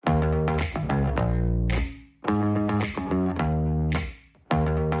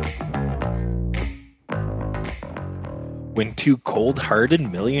When two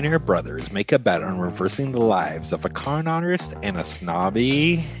cold-hearted millionaire brothers make a bet on reversing the lives of a con artist and a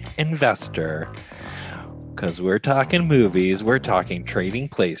snobby investor. Because we're talking movies, we're talking Trading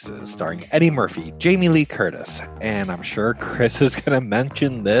Places, starring Eddy Murphy, Jamie Lee Curtis, and I'm sure Chris is going to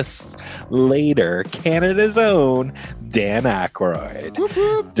mention this later, Canada's own Dan Aykroyd. Whoop,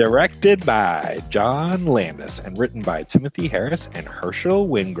 whoop. Directed by John Landis and written by Timothy Harris and Herschel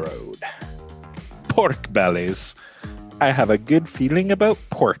Wingrode. Pork bellies. I have a good feeling about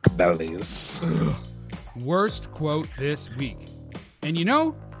pork bellies. Ugh. Worst quote this week. And you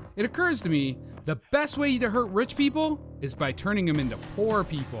know, it occurs to me, the best way to hurt rich people is by turning them into poor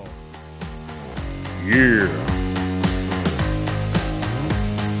people. Yeah.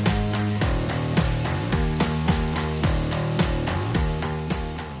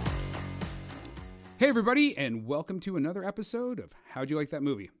 Hey everybody, and welcome to another episode of How'd You Like That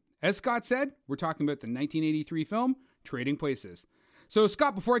Movie? As Scott said, we're talking about the 1983 film, Trading Places. So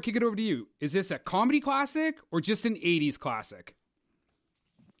Scott, before I kick it over to you, is this a comedy classic or just an 80s classic?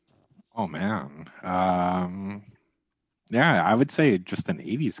 Oh, man. Yeah, I would say just an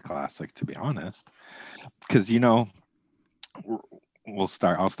 80s classic, to be honest. Because, you know, I'll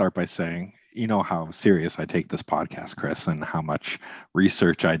start by saying, you know how serious I take this podcast, Chris, and how much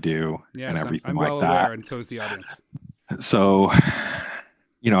research I do and everything I'm like well that. aware, and so is the audience. So,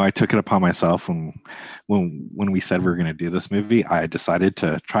 you know, I took it upon myself when we said we were going to do this movie. I decided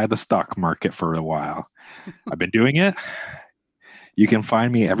to try the stock market for a while. I've been doing it. You can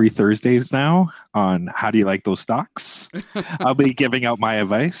find me every Thursdays now on How Do You Like Those Stocks? I'll be giving out my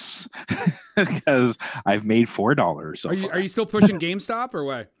advice because I've made $4 so far. Are you still pushing GameStop or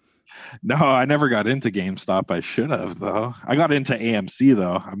what? No, I never got into GameStop. I should have, though. I got into AMC,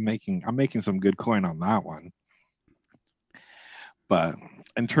 though. I'm making some good coin on that one. But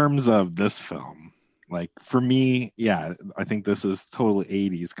in terms of this film, like for me, yeah, I think this is totally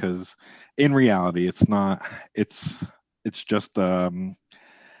 80s because in reality, it's not. It's just an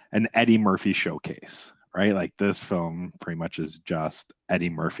Eddy Murphy showcase, right? Like this film pretty much is just Eddy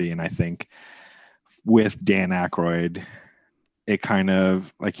Murphy. And I think with Dan Aykroyd, it kind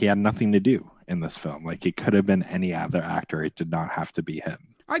of like he had nothing to do in this film. Like it could have been any other actor. It did not have to be him.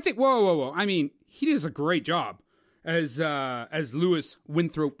 I think, whoa. I mean, he does a great job as Louis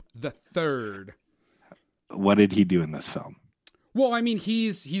Winthrop III. What did he do in this film? Well, I mean,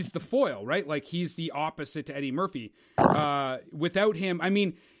 he's the foil, right? Like he's the opposite to Eddy Murphy. Without him, I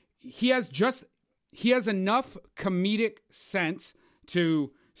mean, he has enough comedic sense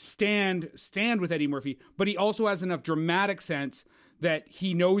to stand with Eddy Murphy, but he also has enough dramatic sense that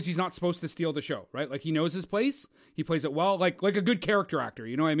he knows he's not supposed to steal the show, right? Like he knows his place. He plays it well, like a good character actor.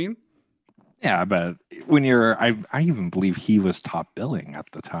 You know what I mean? Yeah, but when I even believe he was top billing at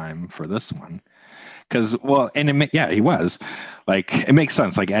the time for this one. Because, well, and he was. Like, it makes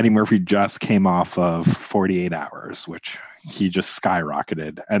sense. Like, Eddy Murphy just came off of 48 Hours, which he just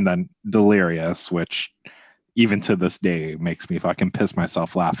skyrocketed. And then Delirious, which even to this day makes me fucking piss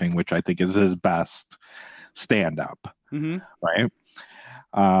myself laughing, which I think is his best stand-up. Mm-hmm. Right?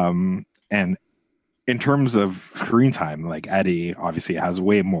 And in terms of screen time, like, Eddy obviously has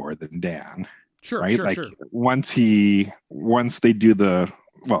way more than Dan. Sure, right? Sure. Once they do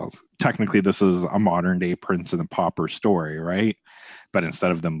well, technically this is a modern day Prince and Pauper story, right? But instead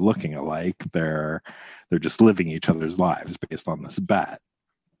of them looking alike, they're just living each other's lives based on this bet.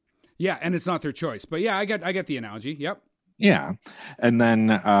 Yeah, and it's not their choice. But yeah, I get the analogy. Yep. Yeah. And then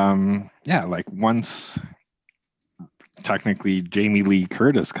like once technically Jamie Lee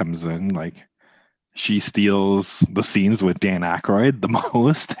Curtis comes in, like she steals the scenes with Dan Aykroyd the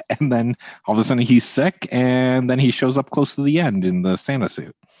most, and then all of a sudden he's sick, and then he shows up close to the end in the Santa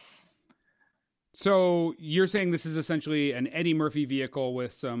suit. So you're saying this is essentially an Eddy Murphy vehicle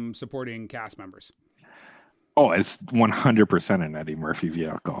with some supporting cast members? Oh, it's 100% an Eddy Murphy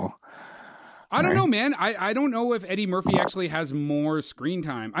vehicle. I don't know, man. I don't know if Eddy Murphy actually has more screen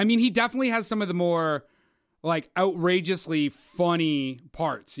time. I mean, he definitely has some of the more like outrageously funny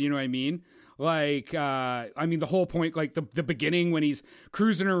parts. You know what I mean? Like, I mean, the whole point, like the beginning when he's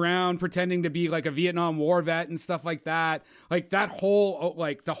cruising around pretending to be like a Vietnam War vet and stuff like that. Like that whole,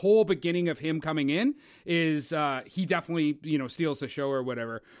 like the whole beginning of him coming in is, he definitely, steals the show or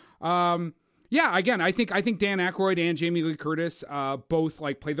whatever. Yeah, again, I think Dan Aykroyd and Jamie Lee Curtis both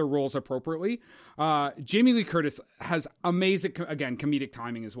like play their roles appropriately. Jamie Lee Curtis has amazing, again, comedic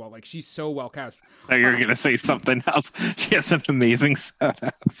timing as well. Like she's so well cast. You're gonna say something else. She has an amazing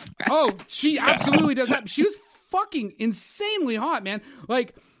setup. Oh, she absolutely does that. She was fucking insanely hot, man.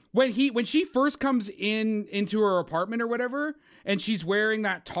 Like when she first comes into her apartment or whatever, and she's wearing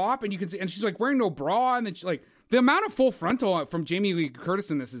that top, and you can see, and she's like wearing no bra, and then she like the amount of full frontal from Jamie Lee Curtis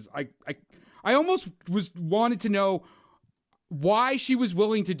in this is I almost wanted to know why she was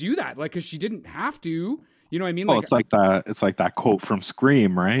willing to do that, like, because she didn't have to. You know what I mean? Well, it's like that quote from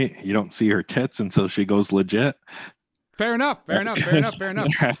Scream, right? You don't see her tits until she goes legit. Fair enough. Right?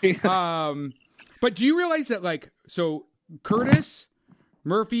 But do you realize that, like, so Curtis,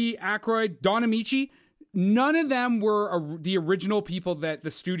 Murphy, Aykroyd, Don Amici, none of them were the original people that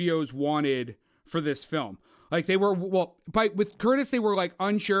the studios wanted for this film. Like, they were, with Curtis, they were, like,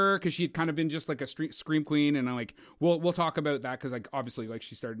 unsure because she had kind of been just, like, a scream queen. And I'm like, we'll talk about that because, like, obviously, like,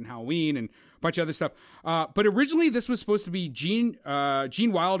 she started in Halloween and a bunch of other stuff. But originally, this was supposed to be Gene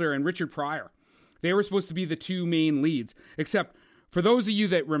Wilder and Richard Pryor. They were supposed to be the two main leads. Except, for those of you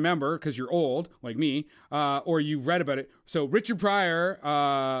that remember, because you're old, like me, or you read about it. So, Richard Pryor,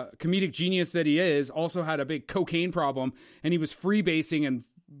 comedic genius that he is, also had a big cocaine problem. And he was freebasing and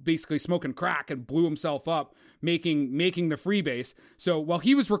basically smoking crack and blew himself up making the freebase. So while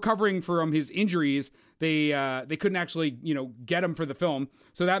he was recovering from his injuries, they couldn't actually, get him for the film.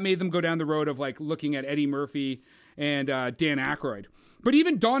 So that made them go down the road of, like, looking at Eddie Murphy and Dan Aykroyd. But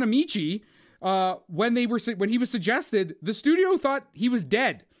even Don Amici, when he was suggested, the studio thought he was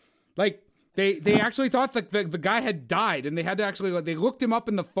dead. Like, they actually thought that the guy had died, and they had to actually, like, they looked him up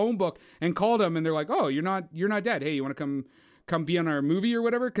in the phone book and called him, and they're like, "Oh, you're not dead. Hey, you want to come be on our movie or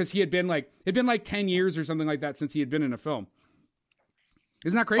whatever?" Because it'd been like 10 years or something like that since he had been in a film.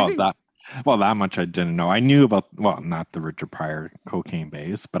 Isn't that crazy? That much I didn't know. I knew about, not the Richard Pryor cocaine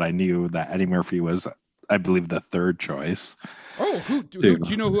base, but I knew that Eddie Murphy was, I believe, the third choice. Oh, do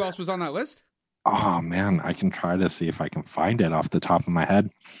you know who else was on that list? Oh man, I can try to see if I can find it off the top of my head.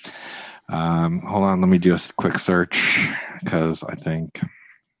 Hold on, let me do a quick search because I think.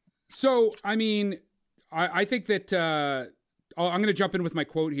 So, I mean, I think that I'm going to jump in with my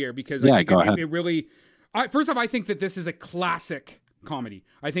quote here because I think it really. First off, I think that this is a classic comedy.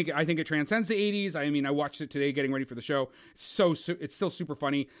 I think it transcends the 80s. I mean, I watched it today getting ready for the show. It's still super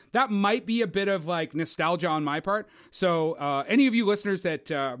funny. That might be a bit of, like, nostalgia on my part. So any of you listeners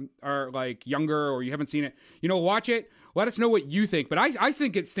that are, like, younger or you haven't seen it, watch it. Let us know what you think. But I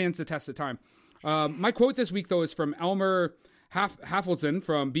think it stands the test of time. My quote this week, though, is from Almar Halfildason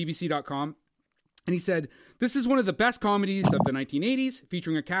from BBC.com. And he said, "This is one of the best comedies of the 1980s,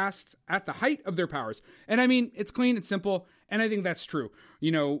 featuring a cast at the height of their powers." And I mean, it's clean, it's simple, and I think that's true.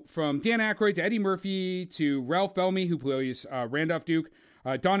 From Dan Aykroyd to Eddie Murphy to Ralph Bellamy, who plays Randolph Duke,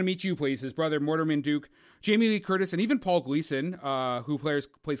 Don Amici, who plays his brother Mortimer Duke, Jamie Lee Curtis, and even Paul Gleason, who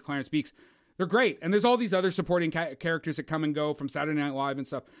plays Clarence Beeks. They're great. And there's all these other supporting characters that come and go from Saturday Night Live and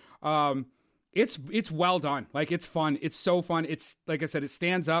stuff. It's well done. Like, it's fun. It's so fun. It's, like I said, it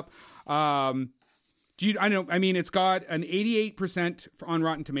stands up. It's got an 88% on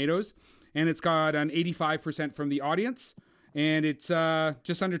Rotten Tomatoes, and it's got an 85% from the audience, and it's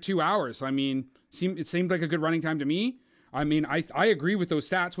just under 2 hours. I mean, it seemed like a good running time to me. I mean, I agree with those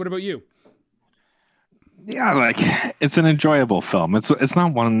stats. What about you? Yeah, like, it's an enjoyable film. It's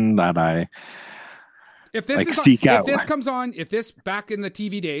not one that I seek out. If this comes on, back in the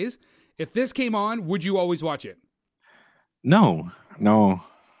TV days, if this came on, would you always watch it? No,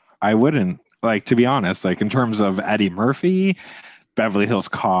 I wouldn't. Like, to be honest, like, in terms of Eddie Murphy, Beverly Hills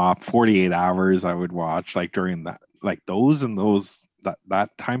Cop, 48 Hours, I would watch, like, during that, like, that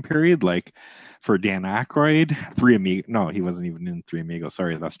time period. Like, for Dan Aykroyd, Three Amigos. No, he wasn't even in Three Amigos.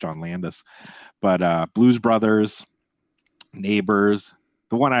 Sorry, that's John Landis. But Blues Brothers, Neighbors.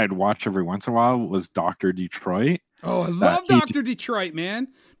 The one I'd watch every once in a while was Dr. Detroit. Oh, I love Dr. Detroit, man.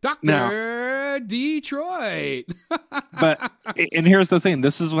 Dr. Detroit. And here's the thing.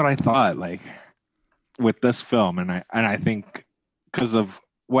 This is what I thought, like, with this film. And I think because of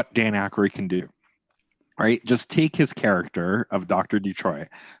what Dan Aykroyd can do, right? Just take his character of Dr. Detroit.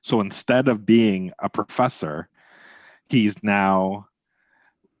 So instead of being a professor, he's now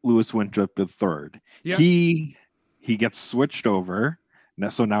Louis Winthrop III. Yep. He gets switched over.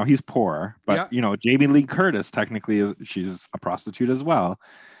 So now he's poor, but Jamie Lee Curtis technically she's a prostitute as well.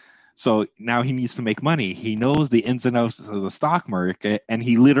 So now he needs to make money. He knows the ins and outs of the stock market, and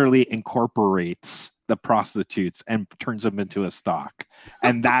he literally incorporates the prostitutes and turns them into a stock.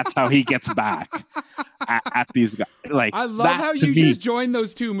 And that's how he gets back at these guys. Like, I love how you just joined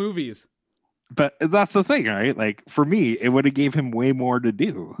those two movies. But that's the thing, right? Like, for me, it would have gave him way more to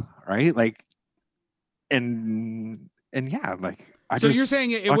do, right? Like, and yeah, like. So you're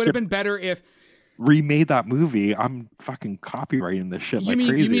saying it would have been better if remade that movie? I'm fucking copywriting this shit crazy.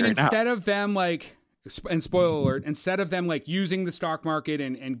 You mean right instead now. Of them, like, and spoiler alert, instead of them, like, using the stock market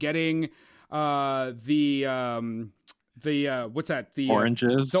and getting the what's that? The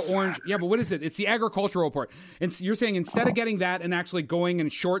oranges. The orange. Yeah, but what is it? It's the agricultural report. And you're saying instead of getting that and actually going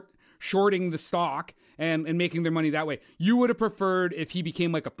and shorting the stock and making their money that way, you would have preferred if he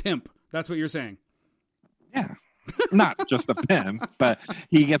became like a pimp. That's what you're saying. Yeah. Not just a pimp, but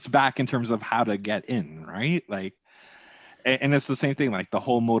he gets back in terms of how to get in, right? Like, and it's the same thing, like the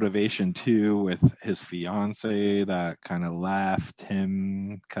whole motivation too with his fiance that kind of left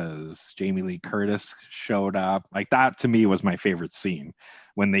him because Jamie Lee Curtis showed up. Like that to me was my favorite scene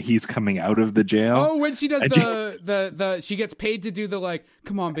when he's coming out of the jail. Oh, when she does she gets paid to do the like,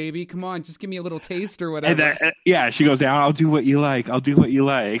 come on, baby, come on, just give me a little taste or whatever. And yeah, she goes down. I'll do what you like. I'll do what you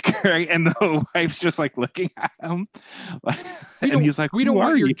like. Right, and the wife's just like looking at him, and he's like, "We don't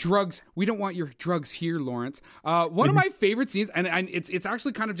want your drugs. We don't want your drugs here, Lawrence." One of my favorite scenes, and it's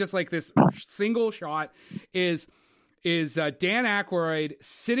actually kind of just like this single shot, is Dan Aykroyd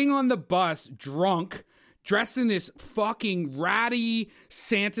sitting on the bus drunk, dressed in this fucking ratty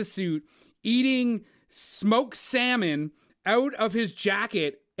Santa suit, eating smoked salmon out of his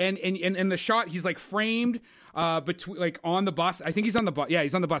jacket, and the shot, he's like framed between, like on the bus. I think he's on the bus. Yeah,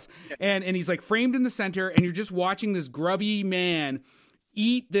 he's on the bus, and he's like framed in the center, and you're just watching this grubby man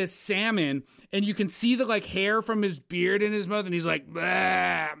eat this salmon, and you can see the like hair from his beard in his mouth, and he's like,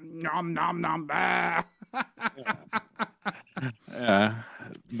 bah, nom nom nom, bah. Yeah,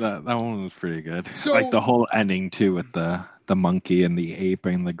 that one was pretty good. So, like the whole ending too with the monkey and the ape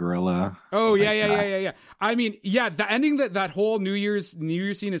and the gorilla. Oh yeah. I mean, yeah, the ending, that whole New Year's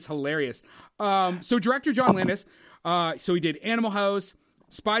scene is hilarious. So director John Landis, so he did Animal House,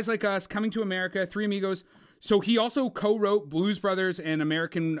 Spies Like Us, Coming to America, Three Amigos. So he also co-wrote Blues Brothers and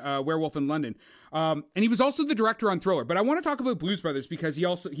American Werewolf in London. And he was also the director on Thriller. But I want to talk about Blues Brothers because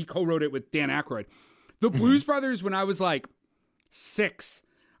he co-wrote it with Dan Aykroyd. The Blues Brothers, when I was like 6,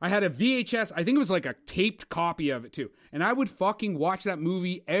 I had a VHS. I think it was like a taped copy of it too. And I would fucking watch that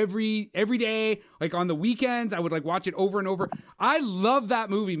movie every day. Like on the weekends, I would like watch it over and over. I love that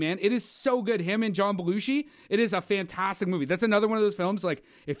movie, man. It is so good. Him and John Belushi. It is a fantastic movie. That's another one of those films. Like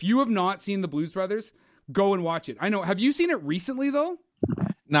if you have not seen the Blues Brothers, go and watch it. I know. Have you seen it recently though?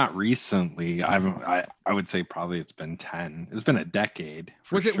 Not recently. I would say probably it's been 10. It's been a decade.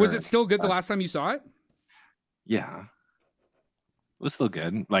 Was it still good the last time you saw it? Yeah. It was still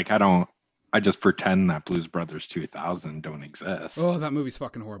good. Like I just pretend that Blues Brothers 2000 don't exist. Oh, that movie's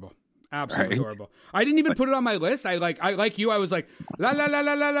fucking horrible. Absolutely horrible. I didn't even put it on my list. I like you. I was like, la la la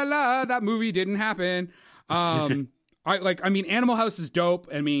la la la la. That movie didn't happen. I mean, Animal House is dope.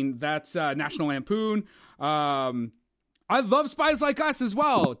 I mean, that's National Lampoon. I love Spies Like Us as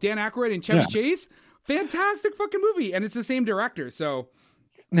well. Dan Aykroyd and Chevy Chase. Fantastic fucking movie. And it's the same director. So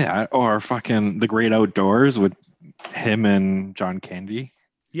yeah, or fucking The Great Outdoors with him and John Candy.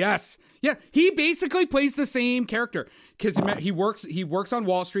 Yes. Yeah, he basically plays the same character because he works on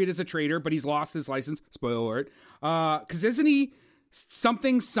Wall Street as a trader, but he's lost his license. Spoiler alert. Because isn't he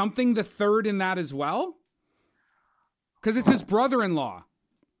something the third in that as well? Because it's his brother-in-law.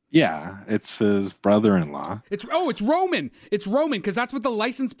 Yeah, it's his brother-in-law. It's Roman. It's Roman because that's what the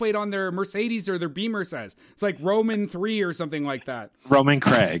license plate on their Mercedes or their Beamer says. It's like Roman 3 or something like that. Roman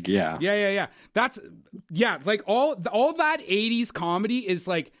Craig, yeah. Yeah. That's like all that 80s comedy is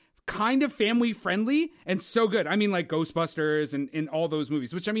like kind of family friendly and so good. I mean, like Ghostbusters and all those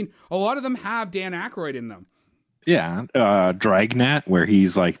movies, which I mean, a lot of them have Dan Aykroyd in them. Yeah, Dragnet, where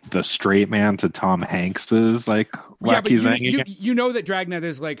he's like the straight man to Tom Hanks's like wacky thing. You know that Dragnet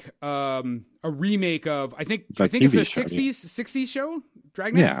is like a remake of I think it's a 60s show.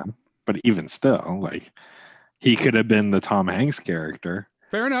 Dragnet. Yeah, but even still, like he could have been the Tom Hanks character.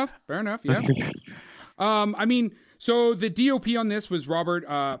 Fair enough. Yeah. I mean, so the DOP on this was Robert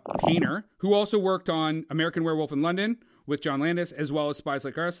Painter, who also worked on American Werewolf in London with John Landis, as well as Spies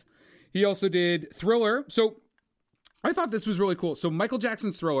Like Us. He also did Thriller. So I thought this was really cool. So Michael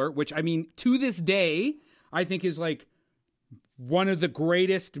Jackson's Thriller, which I mean, to this day, I think is like one of the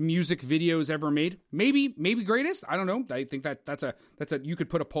greatest music videos ever made. Maybe greatest. I don't know. I think that's a you could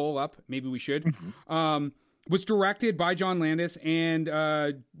put a poll up. Maybe we should. Mm-hmm. Was directed by John Landis and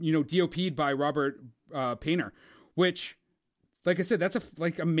DOP'd by Robert Painter, which, like I said, that's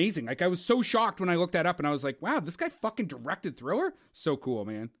amazing. Like I was so shocked when I looked that up and I was like, wow, this guy fucking directed Thriller. So cool,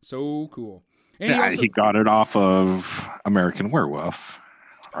 man. So cool. And he got it off of American Werewolf,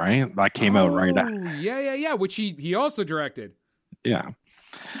 right? That came out right after. Yeah. Which he also directed. Yeah.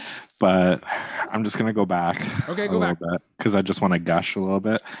 But I'm just going to go back a little bit because I just want to gush a little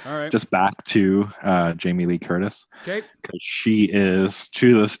bit. All right. Just back to Jamie Lee Curtis. Okay. Because she is,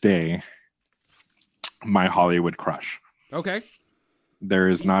 to this day, my Hollywood crush. Okay. There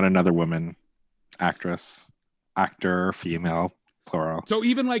is not another woman actress actor, female, plural. So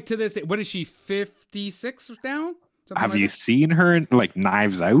even like to this day, what is she, 56 now? Have you seen her in like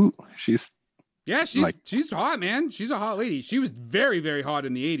Knives Out? She's hot, man. She's a hot lady. She was very, very hot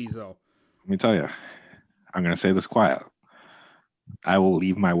in the 80s, though. Let me tell you, I'm going to say this quiet. I will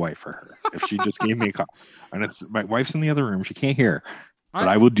leave my wife for her if she just gave me a call. And my wife's in the other room; she can't hear, but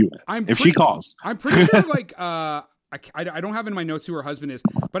I will do it she calls. I'm pretty sure, like, I don't have in my notes who her husband is,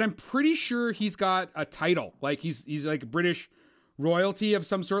 but I'm pretty sure he's got a title. Like he's like British royalty of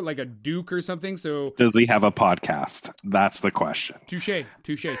some sort, like a duke or something. So does he have a podcast? That's the question. Touche.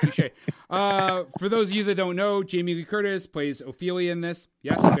 For those of you that don't know, Jamie Lee Curtis plays Ophelia in this.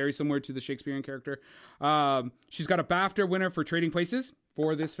 Yes, very similar to the Shakespearean character. She's got a BAFTA winner for Trading Places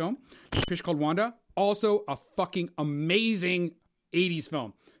for this film. Fish Called Wanda, also a fucking amazing 80s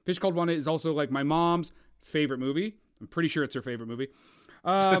film. Fish Called Wanda is also like my mom's favorite movie. I'm pretty sure it's her favorite movie.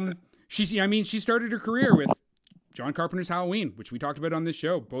 She started her career with John Carpenter's Halloween, which we talked about on this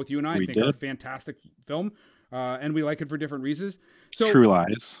show. Both you and I think are a fantastic film, and we like it for different reasons. So, True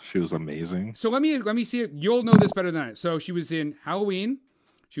Lies, she was amazing. So let me see it. You'll know this better than I. So she was in Halloween,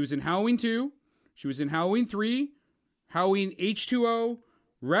 she was in Halloween 2, she was in Halloween 3, Halloween H2O,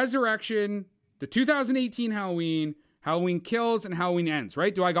 Resurrection, the 2018 Halloween, Halloween Kills, and Halloween Ends.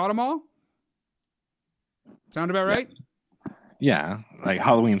 Right? Do I got them all? Sound about right? Yeah, like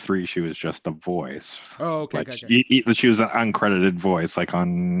Halloween 3, she was just a voice. Oh, okay. Like she was an uncredited voice, like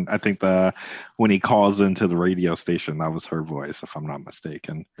on I think when he calls into the radio station, that was her voice, if I'm not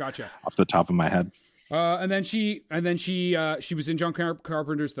mistaken. Gotcha. Off the top of my head. And then she was in John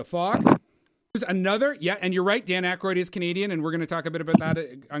Carpenter's The Fog. Was another, and you're right. Dan Aykroyd is Canadian, and we're going to talk a bit about that.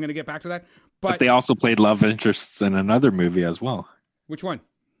 I'm going to get back to that. But they also played love interests in another movie as well. Which one?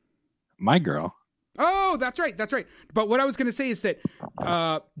 My Girl. Oh, that's right. But what I was going to say is that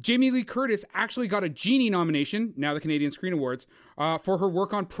Jamie Lee Curtis actually got a Genie nomination, now the Canadian Screen Awards, for her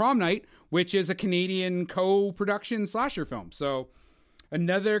work on Prom Night, which is a Canadian co-production slasher film. So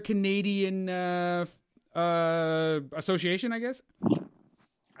another Canadian association, I guess.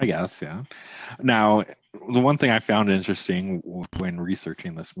 Yeah. Now, the one thing I found interesting when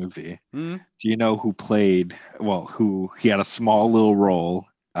researching this movie, do you know who he had a small little role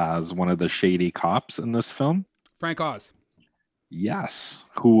as one of the shady cops in this film? Frank Oz. Yes.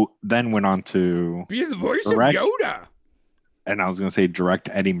 Who then went on to be the voice of Yoda. And I was going to say direct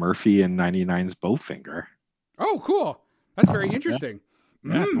Eddie Murphy in 99's Bowfinger. Oh, cool. That's very interesting.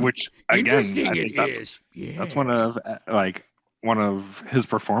 Yeah. Which, again, I think that's one of his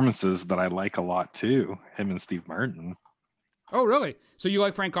performances that I like a lot too. Him and Steve Martin. Oh, really? So you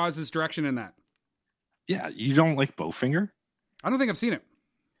like Frank Oz's direction in that? Yeah. You don't like Bowfinger? I don't think I've seen it.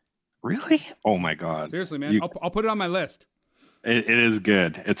 Really? Oh my God. Seriously, man. I'll put it on my list. It is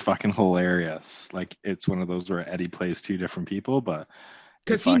good. It's fucking hilarious. Like, it's one of those where Eddie plays two different people, but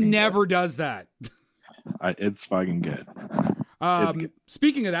because he never does that. It's fucking good.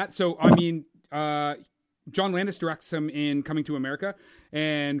 Speaking of that, so I mean, John Landis directs him in Coming to America,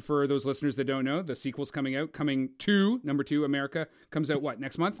 and for those listeners that don't know, the sequel's coming out. Coming to number 2 America comes out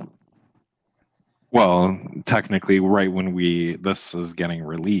next month? Well, technically, right when this is getting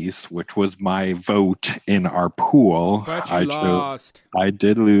released, which was my vote in our pool. But you lost. I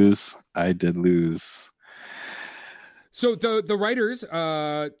did lose. So the writers,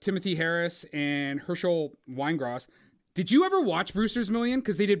 Timothy Harris and Herschel Weingross, did you ever watch Brewster's Million?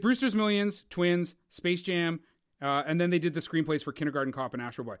 Because they did Brewster's Millions, Twins, Space Jam, and then they did the screenplays for Kindergarten Cop and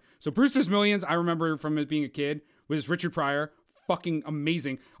Astro Boy. So Brewster's Millions, I remember from it being a kid, was Richard Pryor. Fucking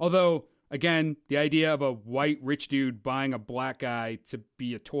amazing. Although, again, the idea of a white rich dude buying a black guy to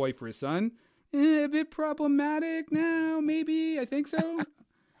be a toy for his son, a bit problematic now, maybe. I think so.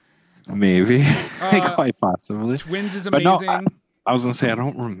 Maybe. Quite possibly. Twins is amazing. No, I was going to say, I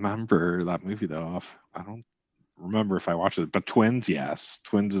don't remember that movie, though. I don't remember if I watched it. But Twins, yes.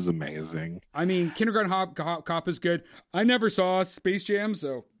 Twins is amazing. I mean, Kindergarten Cop is good. I never saw Space Jam,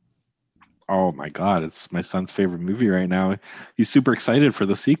 so... Oh my God, it's my son's favorite movie right now. He's super excited for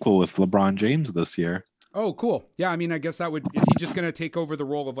the sequel with LeBron James this year. Oh, cool. Yeah, I mean, I guess is he just going to take over the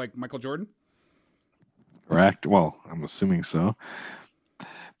role of like Michael Jordan? Correct. Well, I'm assuming so.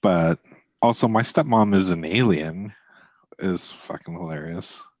 But also, my stepmom is an alien is fucking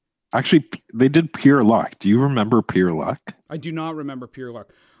hilarious. Actually, they did Pure Luck. Do you remember Pure Luck? I do not remember Pure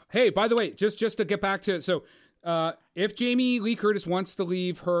Luck. Hey, by the way, just to get back to it, so if Jamie Lee Curtis wants to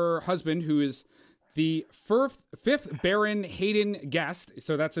leave her husband, who is the fifth Baron Hayden Guest,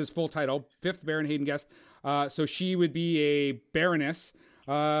 so that's his full title, 5th Baron Hayden Guest, so she would be a Baroness.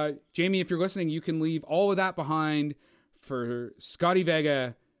 Jamie, if you're listening, you can leave all of that behind for Scotty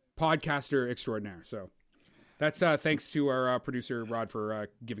Vega, podcaster extraordinaire. So That's thanks to our producer Rod for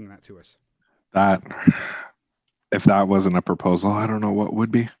giving that to us. That, if that wasn't a proposal, I don't know what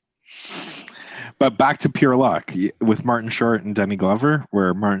would be. But back to Pure Luck with Martin Short and Danny Glover,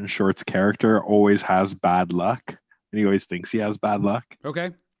 where Martin Short's character always has bad luck, and he always thinks he has bad luck.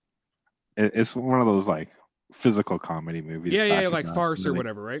 Okay. It's one of those like physical comedy movies. Yeah, like farce or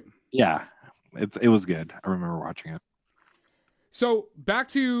whatever, right? Yeah, it was good. I remember watching it. So back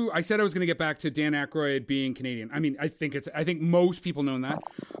to, I said I was going to get back to Dan Aykroyd being Canadian. I mean, I think most people know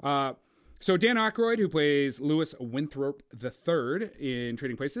that. So Dan Aykroyd, who plays Louis Winthrop III in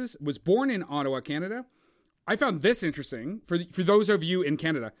Trading Places, was born in Ottawa, Canada. I found this interesting for those of you in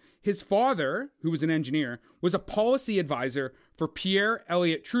Canada. His father, who was an engineer, was a policy advisor for Pierre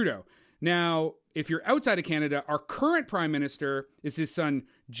Elliott Trudeau. Now, if you're outside of Canada, our current prime minister is his son,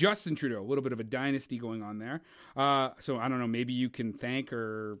 Justin Trudeau. A little bit of a dynasty going on there. So I don't know, maybe you can thank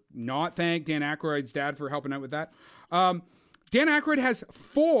or not thank Dan Aykroyd's dad for helping out with that. Dan Aykroyd has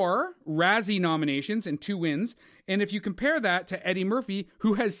 4 Razzie nominations and 2 wins. And if you compare that to Eddy Murphy,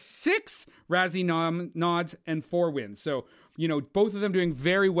 who has 6 Razzie nods and 4 wins. So, both of them doing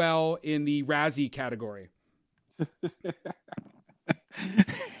very well in the Razzie category.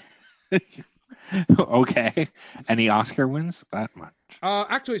 Okay. Any Oscar wins? That much?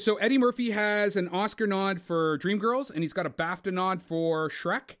 Actually, so Eddy Murphy has an Oscar nod for Dreamgirls, and he's got a BAFTA nod for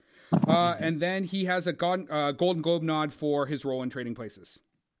Shrek. And then he has a Golden Globe nod for his role in Trading Places.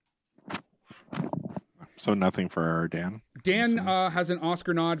 So nothing for Dan? Dan has an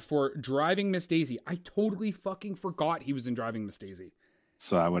Oscar nod for Driving Miss Daisy. I totally fucking forgot he was in Driving Miss Daisy.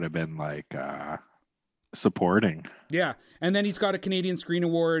 So that would have been like supporting. Yeah. And then he's got a Canadian Screen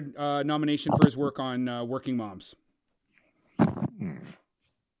Award nomination for his work on Working Moms.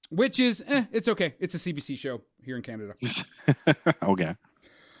 Which is, it's okay. It's a CBC show here in Canada. Okay.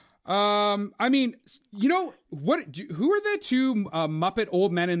 I mean, who are the 2 Muppet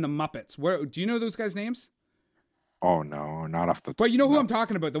old men in the Muppets? Do you know those guys' names? Oh no, not off the. But you know who I'm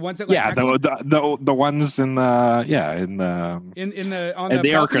talking about? The ones that the ones in the on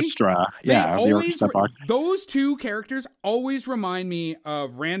the orchestra. Yeah, the orchestra box. Those 2 characters always remind me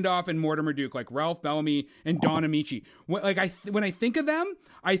of Randolph and Mortimer Duke, like Ralph Bellamy and Don Amici. When I think of them,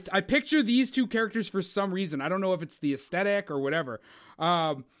 I picture these 2 characters for some reason. I don't know if it's the aesthetic or whatever.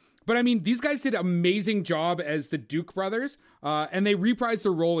 But I mean, these guys did an amazing job as the Duke brothers, and they reprised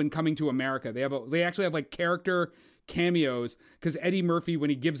their role in Coming to America. They actually have like character cameos because Eddy Murphy, when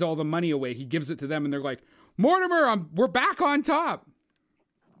he gives all the money away, he gives it to them, and they're like, "Mortimer, we're back on top."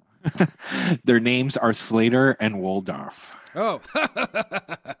 Their names are Slater and Waldorf. Oh.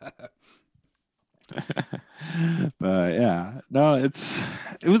 But yeah, no, it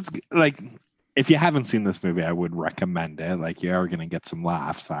was like. If you haven't seen this movie, I would recommend it. Like, you are going to get some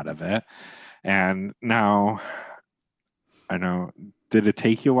laughs out of it. And now, I know, did it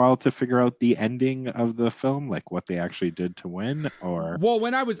take you a while to figure out the ending of the film? Like, what they actually did to win? Or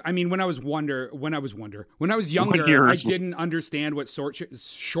when I was younger, I didn't understand what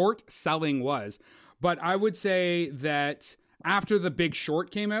short selling was. But I would say that after The Big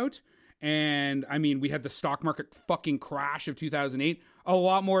Short came out, and I mean, we had the stock market fucking crash of 2008, a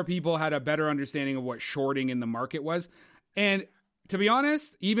lot more people had a better understanding of what shorting in the market was. And to be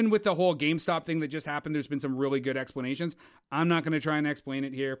honest, even with the whole GameStop thing that just happened, there's been some really good explanations. I'm not going to try and explain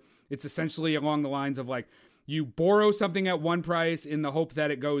it here. It's essentially along the lines of like, you borrow something at one price in the hope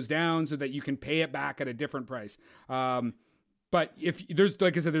that it goes down so that you can pay it back at a different price. But if there's,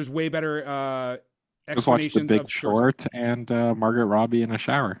 like I said, there's way better just watch The Big Short and Margaret Robbie in a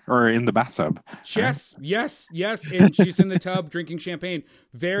shower or in the bathtub. Yes. And she's in the tub drinking champagne.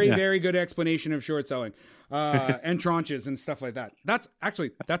 Very good explanation of short selling and tranches and stuff like that. That's a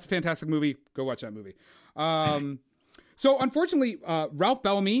fantastic movie. Go watch that movie. So unfortunately, Ralph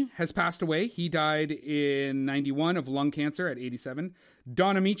Bellamy has passed away. He died in 91 of lung cancer at 87.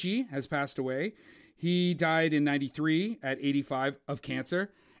 Don Amici has passed away. He died in 93 at 85 of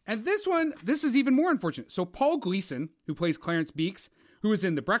cancer. And this is even more unfortunate. So Paul Gleason, who plays Clarence Beeks, who was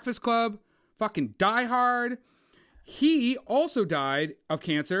in The Breakfast Club, fucking Die Hard, he also died of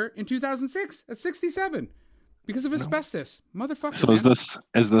cancer in 2006 at 67 because of asbestos. Motherfucker. So man.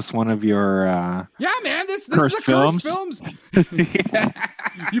 Is this one of your yeah, man, this is cursed films?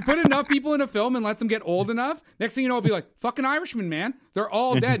 You put enough people in a film and let them get old enough, next thing you know, it'll be like, fucking Irishman, man. They're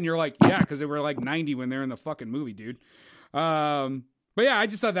all dead. And you're like, yeah, because they were like 90 when they're in the fucking movie, dude. But yeah, I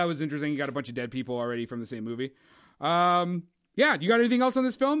just thought that was interesting. You got a bunch of dead people already from the same movie. Yeah, you got anything else on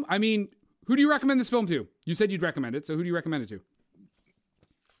this film? I mean, who do you recommend this film to? You said you'd recommend it, so who do you recommend it to?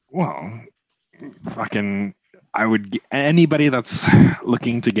 Well, fucking, I would anybody that's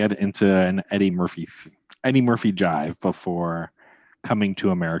looking to get into an Eddy Murphy Eddie Murphy jive before Coming to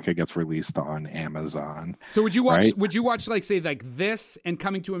America gets released on Amazon. So would you watch? Right? Would you watch like say like this and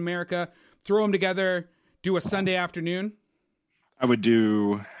Coming to America, throw them together, do a Sunday afternoon? I would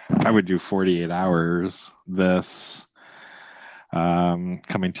do 48 Hours. This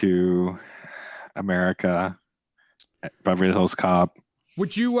Coming to America, Beverly Hills Cop.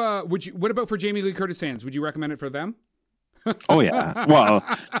 Would you? What about for Jamie Lee Curtis fans? Would you recommend it for them? Oh yeah. Well,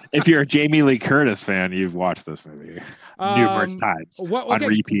 if you're a Jamie Lee Curtis fan, you've watched this movie numerous times on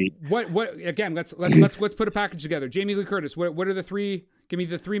repeat. What again? Let's put a package together. Jamie Lee Curtis. What are the three? Give me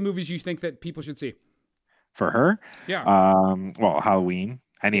the 3 movies you think that people should see. For her? Yeah. Well, Halloween,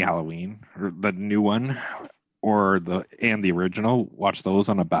 any Halloween, or the new one, or the original. Watch those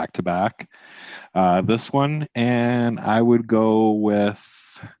on a back-to-back. This one, and I would go with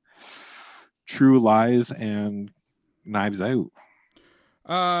True Lies and Knives Out.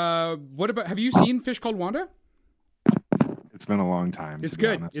 What about? Have you seen Fish Called Wanda? It's been a long time. It's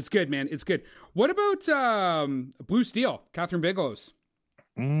good. It's good, man. It's good. What about Blue Steel? Catherine Bigelow's.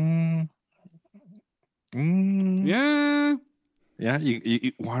 Yeah. Yeah.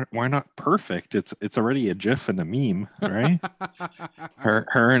 Why not Perfect? It's already a GIF and a meme, right?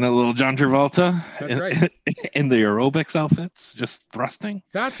 her and a little John Travolta. That's right. In the aerobics outfits, just thrusting.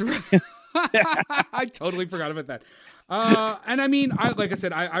 That's right. I totally forgot about that. And I mean, like I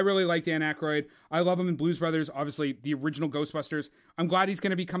said, I really like Dan Aykroyd. I love him in Blues Brothers, obviously the original Ghostbusters. I'm glad he's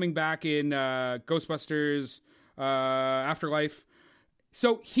going to be coming back in Ghostbusters Afterlife.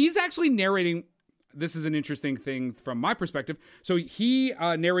 So he's actually narrating. This is an interesting thing from my perspective. So he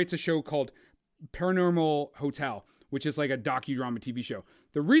narrates a show called Paranormal Hotel, which is like a docudrama TV show.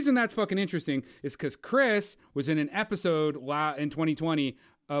 The reason that's fucking interesting is because Chris was in an episode in 2020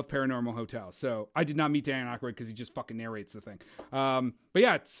 of Paranormal Hotel. So I did not meet Dan Aykroyd because he just fucking narrates the thing. But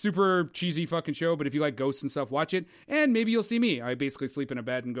yeah, it's super cheesy fucking show. But if you like ghosts and stuff, watch it. And maybe you'll see me. I basically sleep in a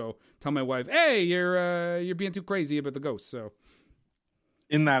bed and go tell my wife, "Hey, you're being too crazy about the ghosts." So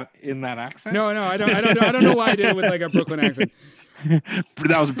in that accent? No, I don't know why I did it with like a Brooklyn accent.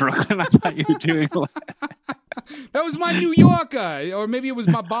 That was Brooklyn. I thought you were doing. That was my New Yorker, or maybe it was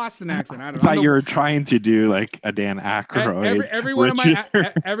my Boston accent. I don't know. I thought you were trying to do like a Dan Aykroyd. Every one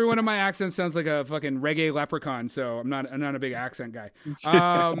of my accents sounds like a fucking reggae leprechaun. So I'm not a big accent guy.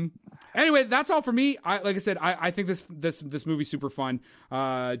 Anyway, that's all for me. Like I said, I think this movie's super fun.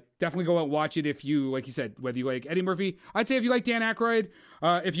 Definitely go out and watch it if you, like you said, whether you like Eddie Murphy. I'd say if you like Dan Aykroyd,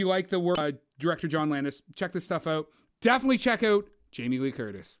 if you like the work director John Landis, check this stuff out. Definitely check out Jamie Lee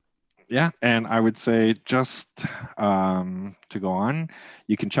Curtis. Yeah, and I would say just to go on,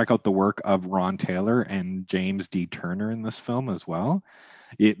 you can check out the work of Ron Taylor and James D. Turner in this film as well.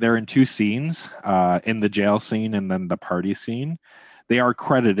 They're in 2 scenes, in the jail scene and then the party scene. They are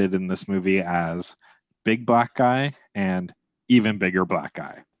credited in this movie as Big Black Guy and Even Bigger Black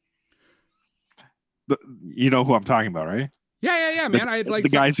Guy. You know who I'm talking about, right? Yeah, man. I'd like the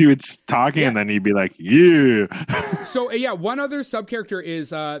guys who would talking, and then he'd be like, "Yeah." So yeah, one other sub character is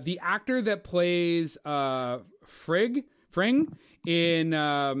the actor that plays Fring in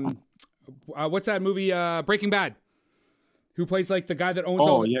what's that movie? Breaking Bad. Who plays like the guy that owns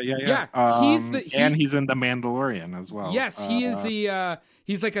all? Yeah. He's in The Mandalorian as well. Yes, he is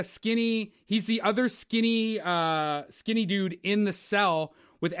he's like he's the other skinny dude in the cell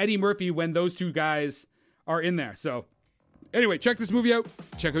with Eddie Murphy when those 2 guys are in there. So. Anyway, check this movie out.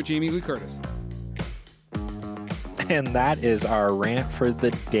 Check out Jamie Lee Curtis. And that is our rant for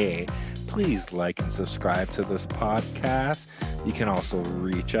the day. Please like and subscribe to this podcast. You can also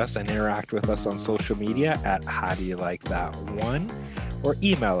reach us and interact with us on social media at howdoyoulike.that1 or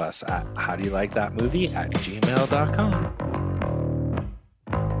email us at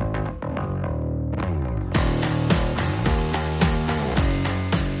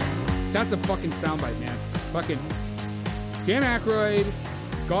howdoyoulikethatmovie@gmail.com. That's a fucking soundbite, man. Fucking Dan Aykroyd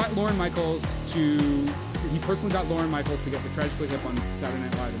got Lorne Michaels he personally got Lorne Michaels to get the Tragically Hip on Saturday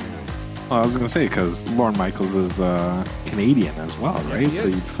Night Live in the 90s. Well, I was going to say, because Lorne Michaels is Canadian as well, right? Yes, so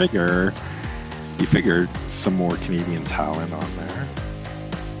you figure some more Canadian talent on there.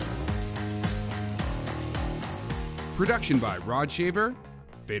 Production by Rod Shaver,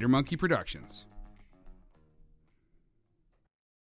 Vader Monkey Productions.